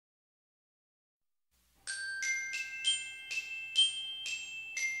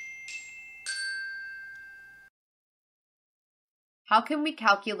How can we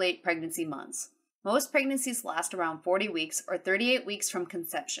calculate pregnancy months? Most pregnancies last around 40 weeks or 38 weeks from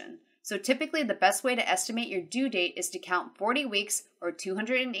conception. So typically the best way to estimate your due date is to count 40 weeks or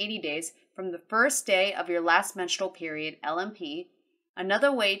 280 days from the first day of your last menstrual period, LMP.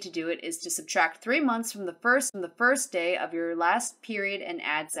 Another way to do it is to subtract 3 months from the first day of your last period and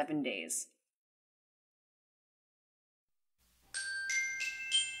add 7 days.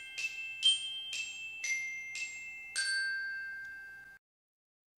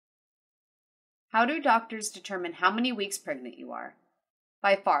 How do doctors determine how many weeks pregnant you are?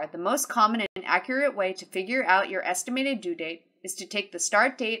 By far, the most common and accurate way to figure out your estimated due date is to take the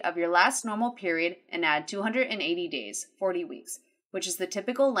start date of your last normal period and add 280 days, 40 weeks, which is the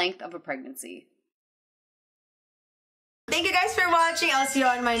typical length of a pregnancy. Thank you guys for watching. I'll see you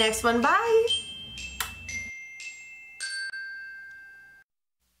on my next one. Bye!